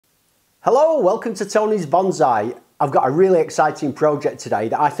Hello, welcome to Tony's Bonsai. I've got a really exciting project today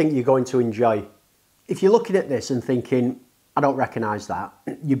that I think you're going to enjoy. If you're looking at this and thinking, I don't recognise that,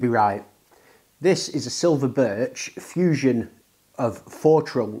 you'd be right. This is a silver birch fusion of 4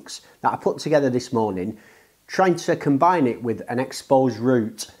 trunks that I put together this morning, trying to combine it with an exposed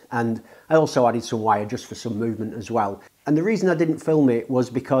root, and I also added some wire just for some movement as well. And the reason I didn't film it was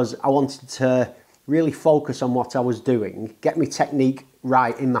because I wanted to really focus on what I was doing, get my technique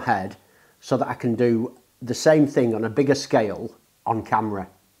right in my head, so that I can do the same thing on a bigger scale on camera.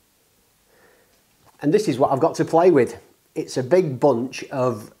 And this is what I've got to play with. It's a big bunch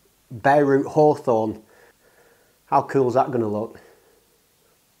of bare root hawthorn. How cool is that going to look?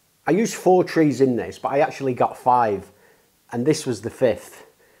 I used 4 trees in this, but I actually got 5, and this was the 5th.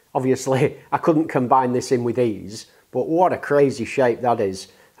 Obviously, I couldn't combine this in with these, but what a crazy shape that is.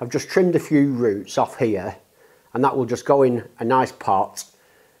 I've just trimmed a few roots off here, and that will just go in a nice pot,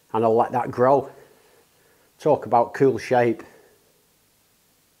 and I'll let that grow. Talk about cool shape.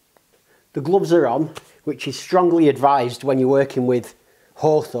 The gloves are on, which is strongly advised when you're working with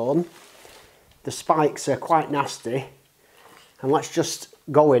hawthorn. The spikes are quite nasty, and let's just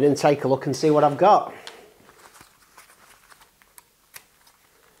go in and take a look and see what I've got.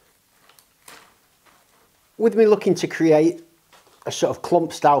 With me looking to create a sort of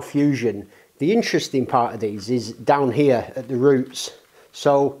clump style fusion, the interesting part of these is down here at the roots.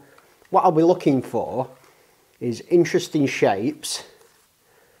 So what I'll be looking for is interesting shapes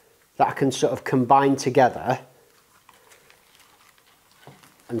that I can sort of combine together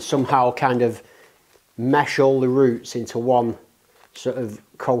and somehow kind of mesh all the roots into one sort of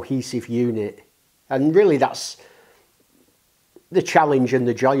cohesive unit. And really that's the challenge and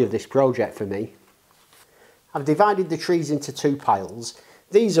the joy of this project for me. I've divided the trees into 2 piles.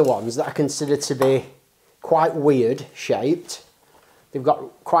 These are ones that I consider to be quite weird shaped. They've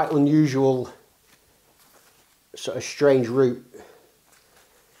got quite unusual, sort of strange root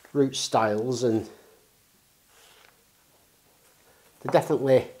styles, and they're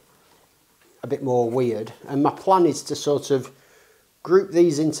definitely a bit more weird. And my plan is to sort of group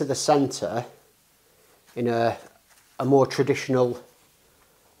these into the centre in a more traditional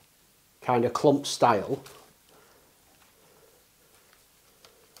kind of clump style.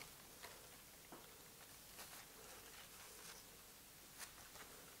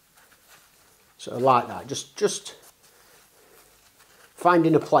 Sort of like that, just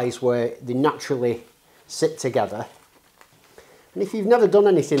finding a place where they naturally sit together. And if you've never done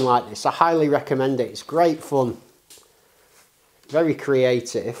anything like this, I highly recommend it. It's great fun, very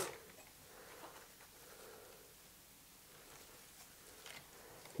creative.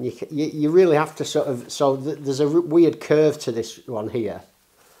 And you really have to sort of, so there's a weird curve to this one here.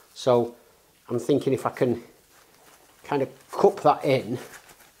 So I'm thinking if I can kind of cup that in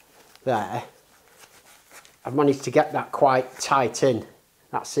there, I've managed to get that quite tight in.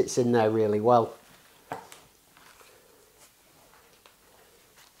 That sits in there really well.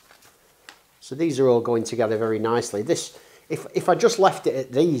 So these are all going together very nicely. This, if I just left it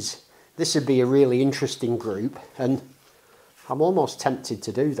at these, this would be a really interesting group, and I'm almost tempted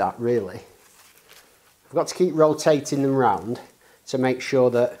to do that really. I've got to keep rotating them round to make sure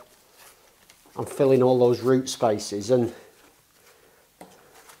that I'm filling all those root spaces, and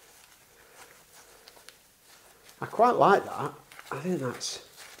I quite like that. I think that's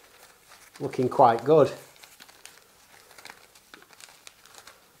looking quite good.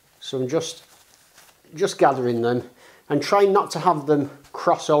 So I'm just gathering them and trying not to have them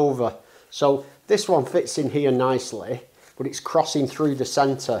cross over. So this one fits in here nicely, but it's crossing through the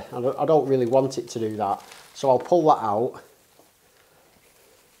centre. I don't really want it to do that. So I'll pull that out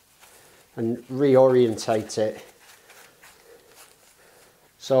and reorientate it.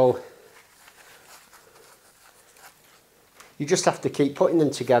 So you just have to keep putting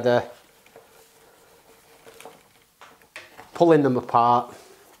them together, pulling them apart,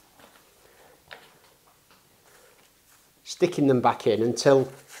 sticking them back in until,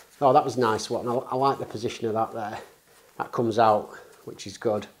 oh, that was a nice one. I like the position of that there. That comes out, which is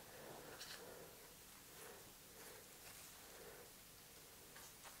good.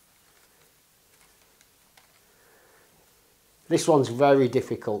 This one's very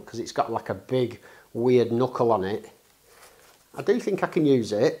difficult because it's got like a big weird knuckle on it. I do think I can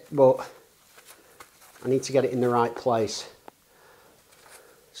use it, but I need to get it in the right place.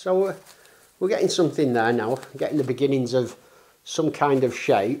 So we're getting something there now, getting the beginnings of some kind of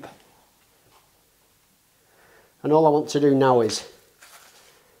shape. And all I want to do now is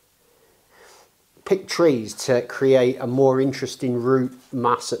pick trees to create a more interesting root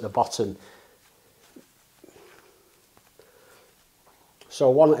mass at the bottom. So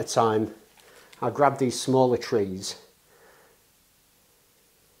one at a time, I'll grab these smaller trees,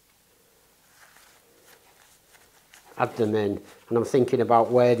 add them in, and I'm thinking about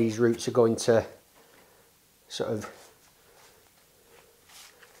where these roots are going to sort of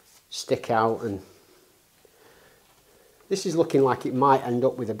stick out, and this is looking like it might end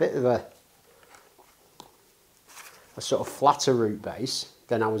up with a bit of a sort of flatter root base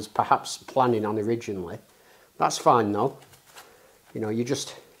than I was perhaps planning on originally. That's fine though. You know,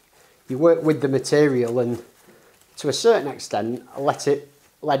 you work with the material and to a certain extent let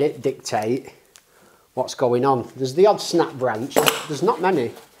it dictate what's going on. There's the odd snap branch. There's not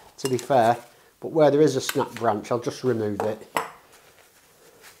many, to be fair, but where there is a snap branch, I'll just remove it.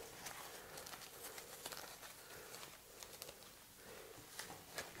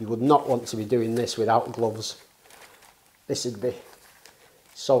 You would not want to be doing this without gloves. This would be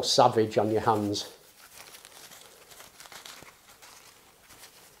so savage on your hands.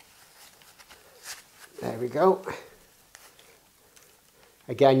 There we go.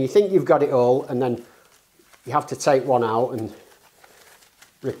 Again, you think you've got it all, and then you have to take one out and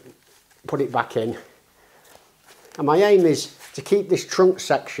put it back in. And my aim is to keep this trunk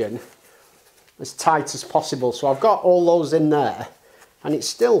section as tight as possible. So I've got all those in there, and it's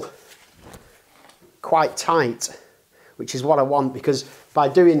still quite tight, which is what I want, because by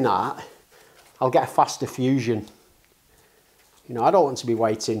doing that, I'll get a faster fusion. You know, I don't want to be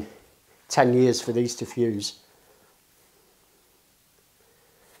waiting 10 years for these to fuse.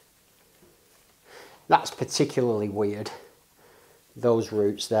 That's particularly weird, those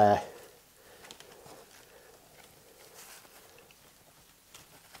roots there.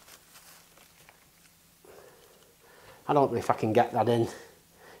 I don't know if I can get that in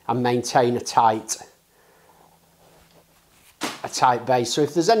and maintain a tight base. So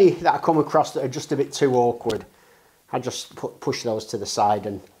if there's any that I come across that are just a bit too awkward, I just push those to the side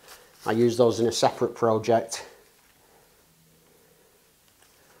and I use those in a separate project.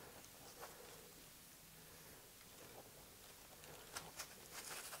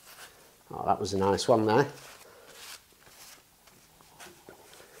 Oh, that was a nice one there.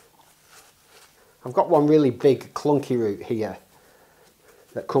 I've got one really big clunky root here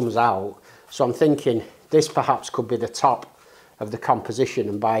that comes out, so I'm thinking this perhaps could be the top of the composition,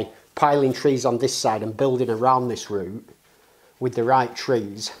 and by piling trees on this side and building around this root with the right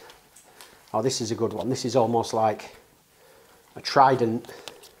trees. Oh, this is a good one. This is almost like a trident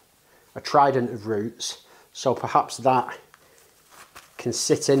of roots, so perhaps that can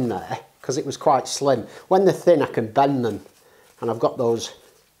sit in there because it was quite slim. When they're thin I can bend them, and I've got those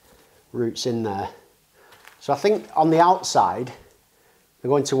roots in there. So I think on the outside they're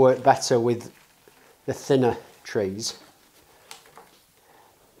going to work better with the thinner trees.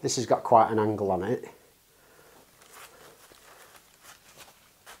 This has got quite an angle on it,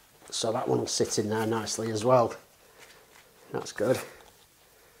 so that one will sit in there nicely as well. That's good.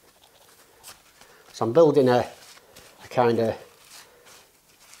 So I'm building a kind of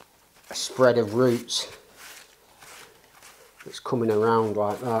a spread of roots that's coming around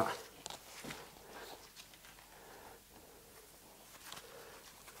like that.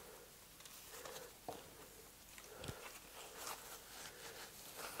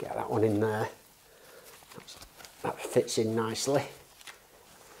 Get that one in there. That fits in nicely.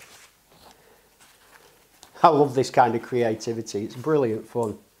 I love this kind of creativity. It's brilliant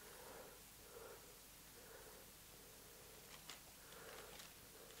fun.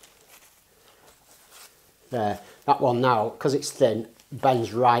 There, that one now, because it's thin,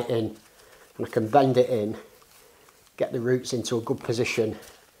 bends right in, and I can bend it in, get the roots into a good position.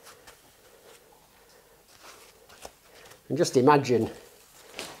 And just imagine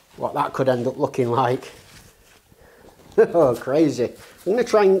what that could end up looking like. Oh, crazy. I'm going to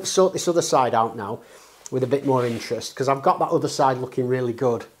try and sort this other side out now with a bit more interest, because I've got that other side looking really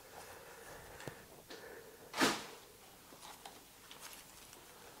good.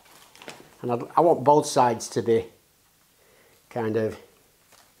 And I want both sides to be kind of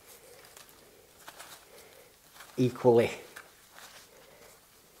equally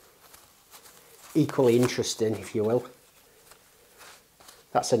interesting, if you will.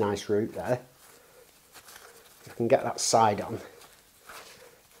 That's a nice root there. If I can get that side on.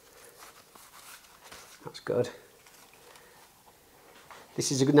 That's good.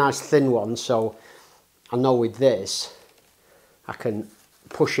 This is a nice thin one, so I know with this I can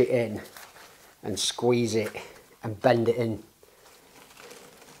push it in and squeeze it and bend it in.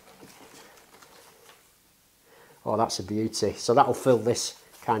 Oh, that's a beauty. So that'll fill this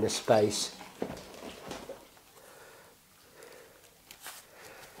kind of space.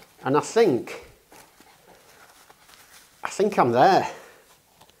 And I think I'm there.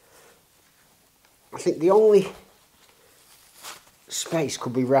 I think the only space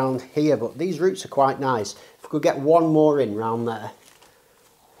could be round here, but these roots are quite nice. If we could get one more in round there.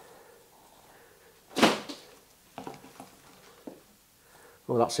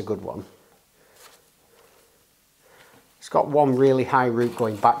 Oh, that's a good one. It's got one really high root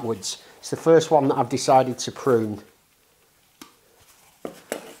going backwards. It's the first one that I've decided to prune.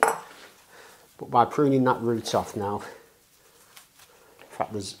 But by pruning that root off now, in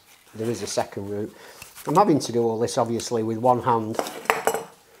fact there is a second root. I'm having to do all this obviously with one hand.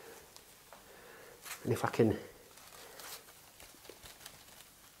 And if I can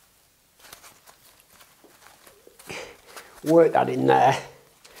work that in there.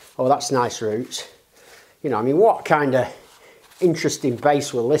 Oh, that's nice roots. You know, I mean, what kind of interesting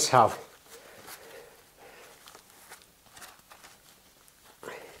base will this have?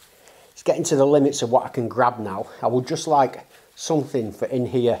 It's getting to the limits of what I can grab now. I would just like something for in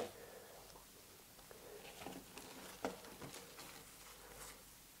here.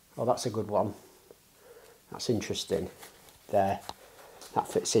 Oh, that's a good one. That's interesting. There. That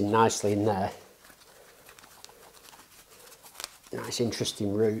fits in nicely in there. Nice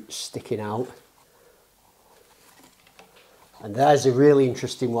interesting roots sticking out. And there's a really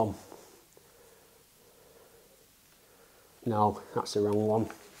interesting one. No, that's the wrong one.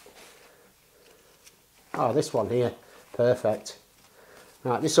 Oh, this one here. Perfect.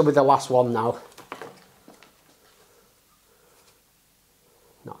 Right, this will be the last one now.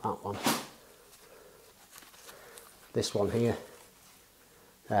 Not that one. This one here.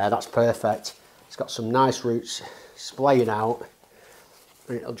 That's perfect. It's got some nice roots splaying out.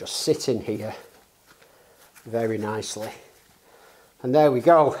 And it'll just sit in here very nicely. And there we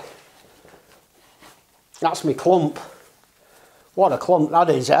go. That's my clump. What a clump that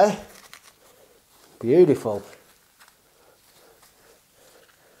is, eh? Beautiful.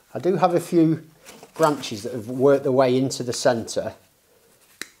 I do have a few branches that have worked their way into the centre.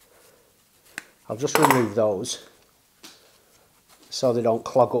 I'll just remove those so they don't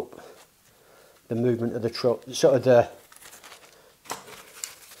clog up the movement of the truck. Sort of the.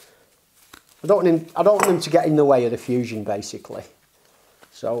 I don't want them to get in the way of the fusion, basically.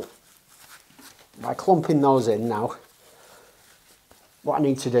 So by clumping those in now, what I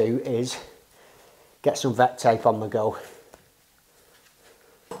need to do is get some vet tape on the go.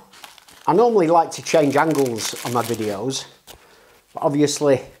 I normally like to change angles on my videos, but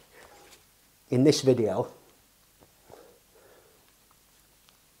obviously in this video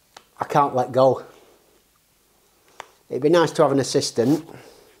I can't let go. It'd be nice to have an assistant.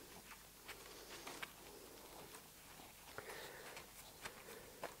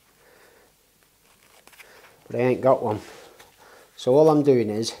 But I ain't got one. So all I'm doing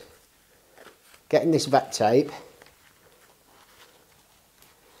is getting this vet tape,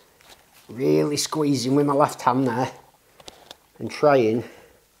 really squeezing with my left hand there and trying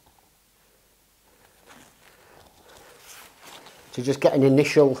to just get an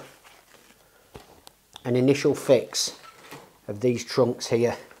initial fix of these trunks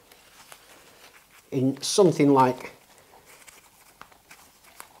here in something like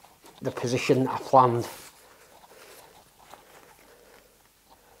the position that I planned.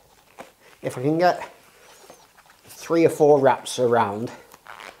 If I can get 3 or 4 wraps around,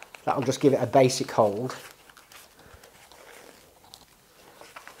 that'll just give it a basic hold.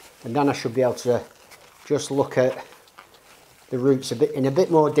 And then I should be able to just look at the roots in a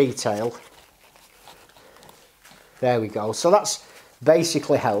bit more detail. There we go. So that's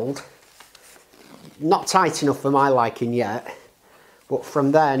basically held. Not tight enough for my liking yet, but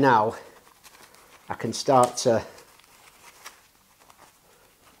from there now I can start to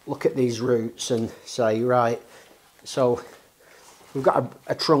look at these roots and say, right, so we've got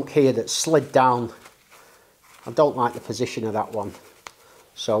a trunk here that's slid down. I don't like the position of that one,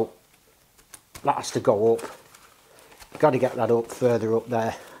 so that has to go up. Got to get that up further up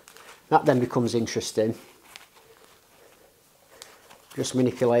there. That then becomes interesting. Just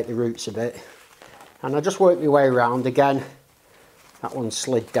manipulate the roots a bit, and I just work my way around again. That one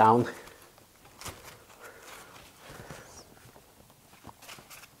slid down.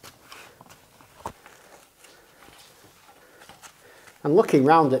 And looking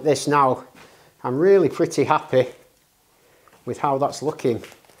round at this now, I'm really pretty happy with how that's looking.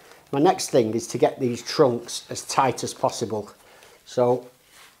 My next thing is to get these trunks as tight as possible. So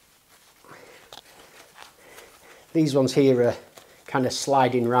these ones here are kind of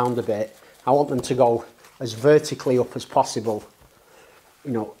sliding round a bit. I want them to go as vertically up as possible.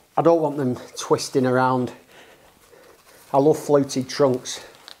 You know, I don't want them twisting around. I love fluted trunks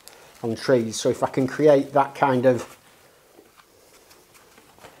on trees, so if I can create that kind of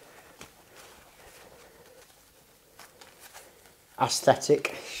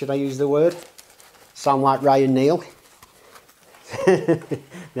aesthetic, should I use the word? Sound like Ryan Neal?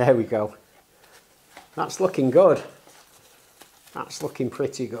 There we go. That's looking good. That's looking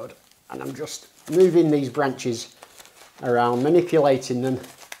pretty good. And I'm just moving these branches around, manipulating them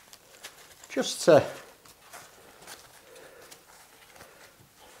just to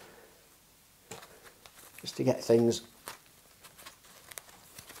get things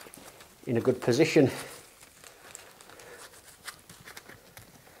in a good position.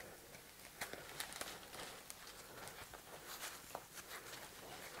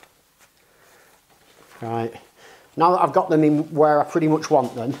 Right, now that I've got them in where I pretty much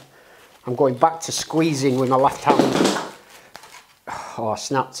want them, I'm going back to squeezing with my left hand. Oh, I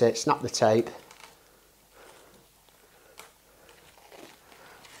snapped it, snapped the tape.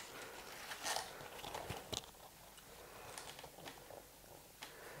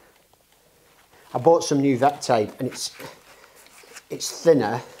 I bought some new vet tape and it's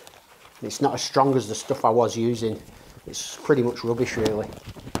thinner and it's not as strong as the stuff I was using. It's pretty much rubbish really.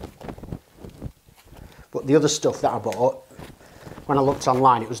 But the other stuff that I bought, when I looked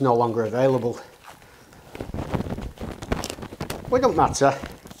online, it was no longer available. Well, it don't matter.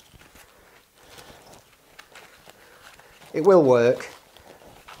 It will work.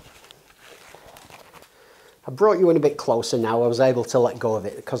 I brought you in a bit closer now. I was able to let go of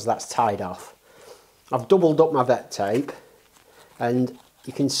it because that's tied off. I've doubled up my vet tape and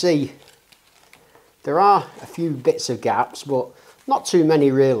you can see there are a few bits of gaps, but not too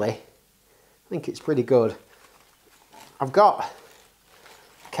many really. I think it's pretty good. I've got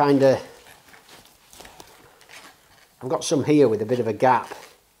some here with a bit of a gap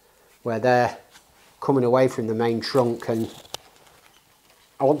where they're coming away from the main trunk, and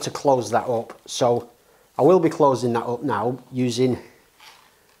I want to close that up. So I will be closing that up now using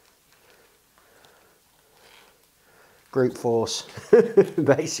brute force,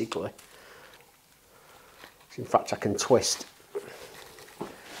 basically. In fact, I can twist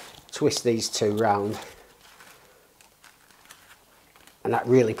these two round, and that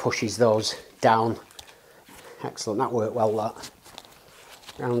really pushes those down. Excellent, that worked well, that.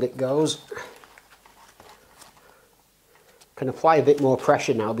 Round it goes. Can apply a bit more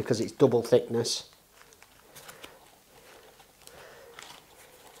pressure now because it's double thickness.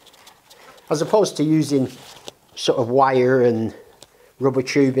 As opposed to using sort of wire and rubber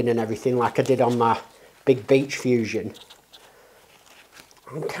tubing and everything like I did on my big beach fusion,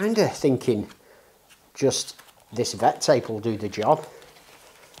 I'm kind of thinking just this vet tape will do the job.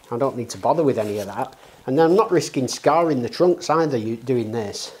 I don't need to bother with any of that. And then I'm not risking scarring the trunks either doing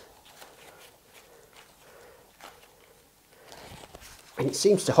this. And it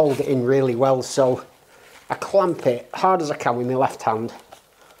seems to hold it in really well, so I clamp it hard as I can with my left hand,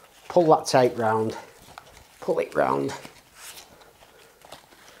 pull that tape round, pull it round,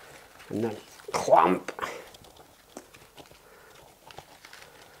 and then clamp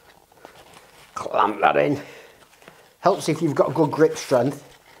that in. Helps if you've got good grip strength,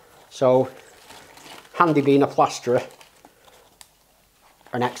 so handy being a plasterer,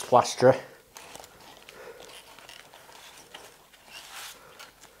 an ex-plasterer.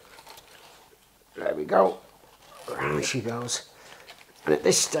 There we go, round she goes. And at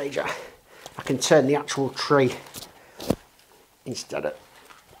this stage I can turn the actual tree instead of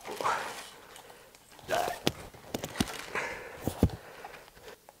there.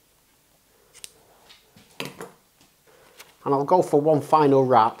 And I'll go for one final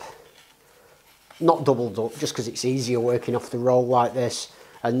wrap, not doubled up, just because it's easier working off the roll like this.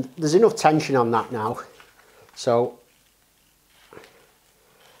 And there's enough tension on that now, so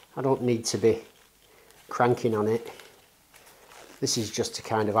I don't need to be cranking on it. This is just to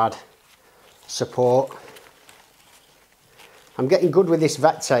kind of add support. I'm getting good with this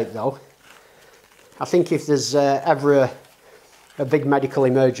vet tape though. I think if there's ever a big medical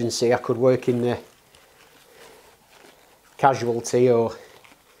emergency, I could work in the casualty or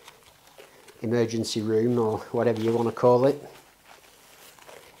emergency room or whatever you want to call it.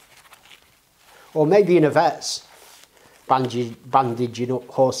 Or maybe in a vet's bandaging up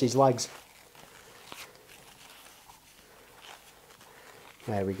horses' legs.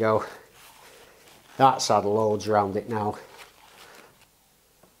 There we go. That's had loads around it now.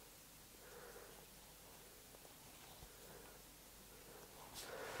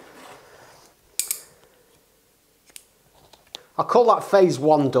 I'll call that phase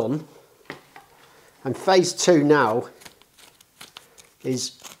 1 done, and phase 2 now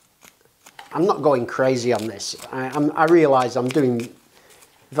is, I'm not going crazy on this. I realise I'm doing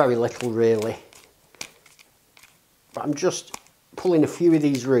very little really, but I'm just pulling a few of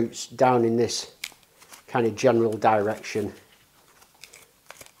these roots down in this kind of general direction.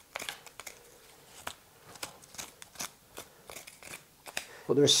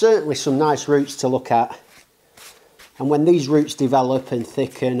 But there are certainly some nice roots to look at. And when these roots develop and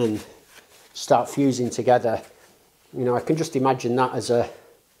thicken and start fusing together, you know, I can just imagine that as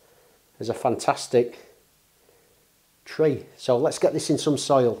a fantastic tree. So let's get this in some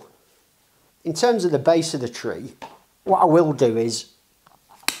soil. In terms of the base of the tree, what I will do is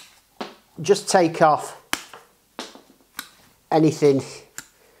just take off anything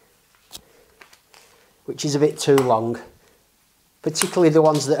which is a bit too long, particularly the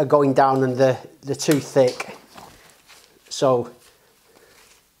ones that are going down and they're too thick. So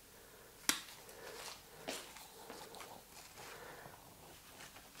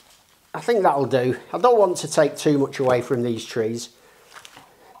I think that'll do. I don't want to take too much away from these trees.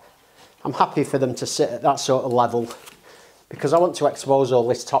 I'm happy for them to sit at that sort of level because I want to expose all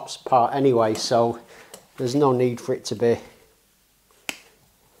this top part anyway, so there's no need for it to be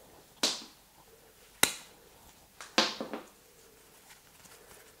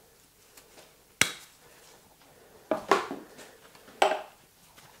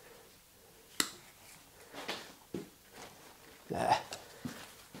there.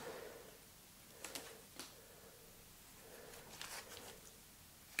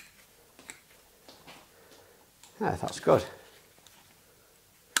 Yeah, that's good.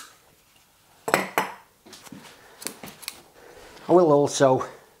 I will also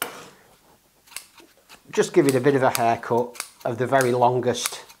just give it a bit of a haircut of the very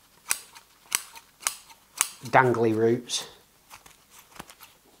longest dangly roots.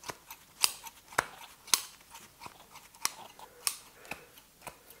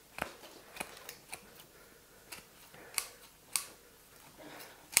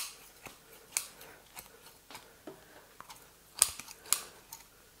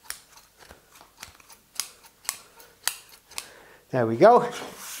 There we go.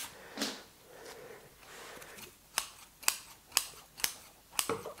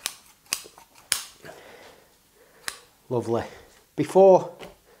 Lovely. Before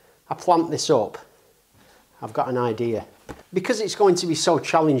I plant this up, I've got an idea. Because it's going to be so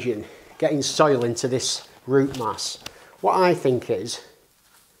challenging getting soil into this root mass, what I think is,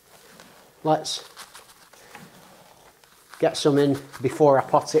 let's get some in before I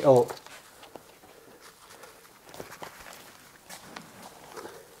pot it up.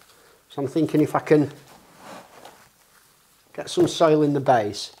 So I'm thinking if I can get some soil in the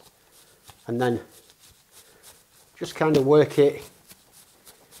base and then just kind of work it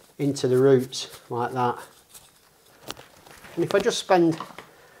into the roots like that. And if I just spend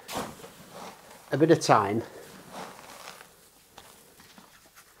a bit of time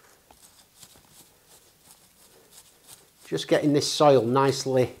just getting this soil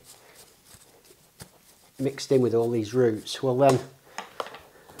nicely mixed in with all these roots, well then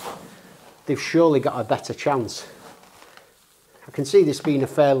they've surely got a better chance. I can see this being a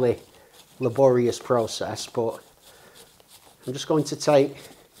fairly laborious process, but I'm just going to take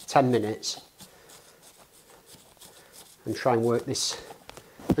 10 minutes and try and work this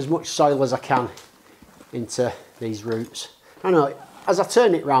as much soil as I can into these roots. I know as I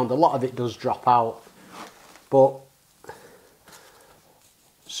turn it round a lot of it does drop out, but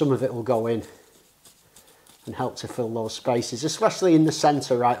some of it will go in and help to fill those spaces, especially in the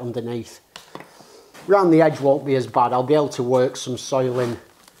centre right underneath. Round the edge won't be as bad. I'll be able to work some soil in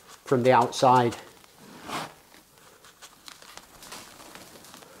from the outside.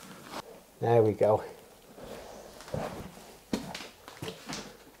 There we go.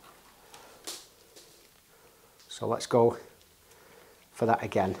 So let's go for that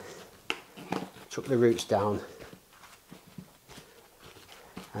again. Chuck the roots down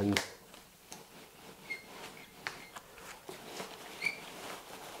and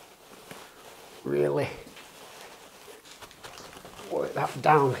really work that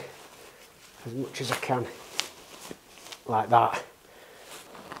down as much as I can, like that.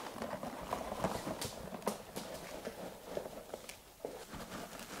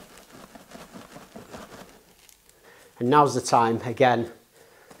 And now's the time again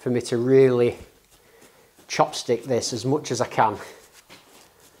for me to really chopstick this as much as I can.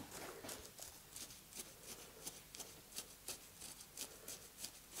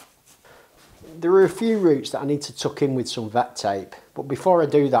 There are a few roots that I need to tuck in with some vet tape, but before I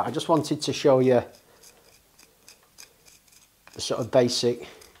do that I just wanted to show you the sort of basic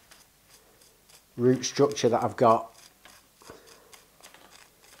root structure that I've got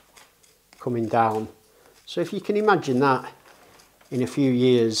coming down. So if you can imagine that in a few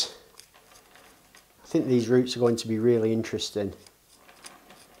years, I think these roots are going to be really interesting.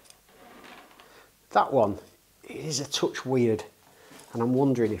 That one is a touch weird, and I'm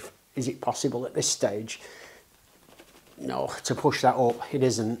wondering if is it possible at this stage No, to push that up, it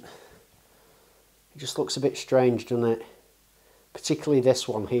isn't. It just looks a bit strange, doesn't it? Particularly this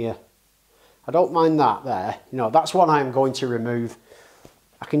one here. I don't mind that there. You know, that's one I'm going to remove.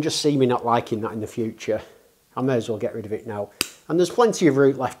 I can just see me not liking that in the future. I may as well get rid of it now. And there's plenty of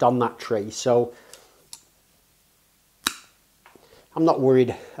root left on that tree, so I'm not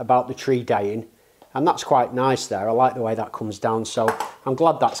worried about the tree dying. And that's quite nice there. I like the way that comes down, so I'm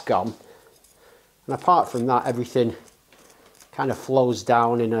glad that's gone. And apart from that, everything kind of flows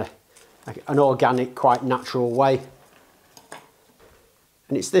down in an organic, quite natural way.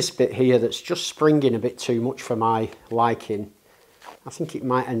 And it's this bit here that's just springing a bit too much for my liking. I think it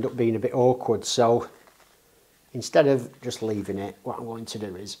might end up being a bit awkward, so instead of just leaving it, what I'm going to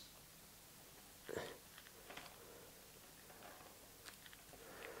do is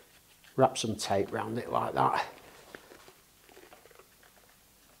wrap some tape around it like that.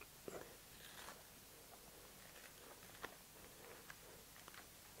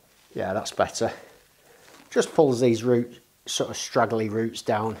 Yeah, that's better. Just pulls these roots, sort of straggly roots,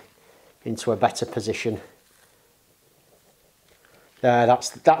 down into a better position. There,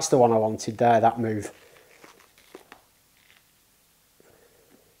 that's the one I wanted there, that move.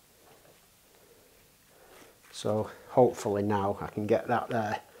 So hopefully now I can get that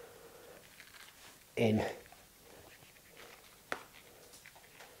there in.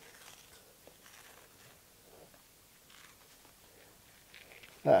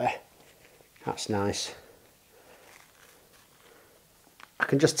 There, that's nice. I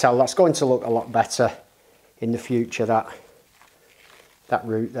can just tell that's going to look a lot better in the future, that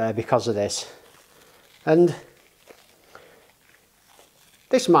root there, because of this. And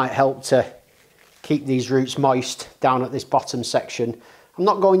this might help to keep these roots moist down at this bottom section. I'm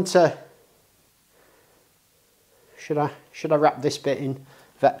not going to, should I wrap this bit in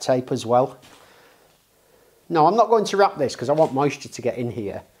vet tape as well? No, I'm not going to wrap this because I want moisture to get in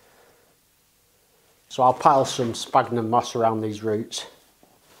here. So I'll pile some sphagnum moss around these roots.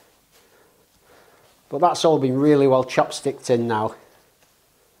 But that's all been really well chopsticked in now.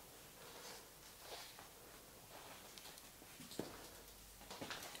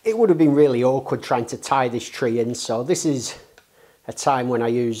 It would have been really awkward trying to tie this tree in, so this is a time when I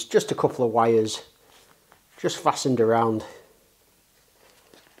use just a couple of wires just fastened around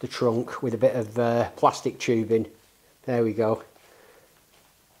the trunk with a bit of plastic tubing. There we go.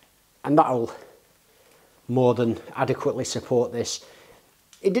 And that'll more than adequately support this.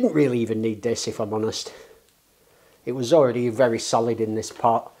 It didn't really even need this, if I'm honest. It was already very solid in this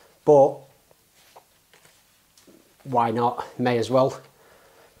pot, but why not? May as well.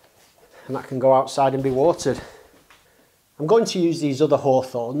 And that can go outside and be watered. I'm going to use these other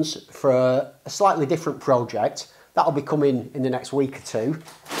hawthorns for a slightly different project. That'll be coming in the next week or two.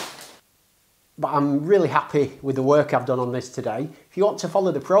 But I'm really happy with the work I've done on this today. If you want to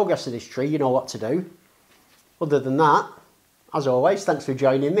follow the progress of this tree, you know what to do. Other than that, as always, thanks for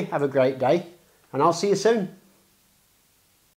joining me. Have a great day, and I'll see you soon.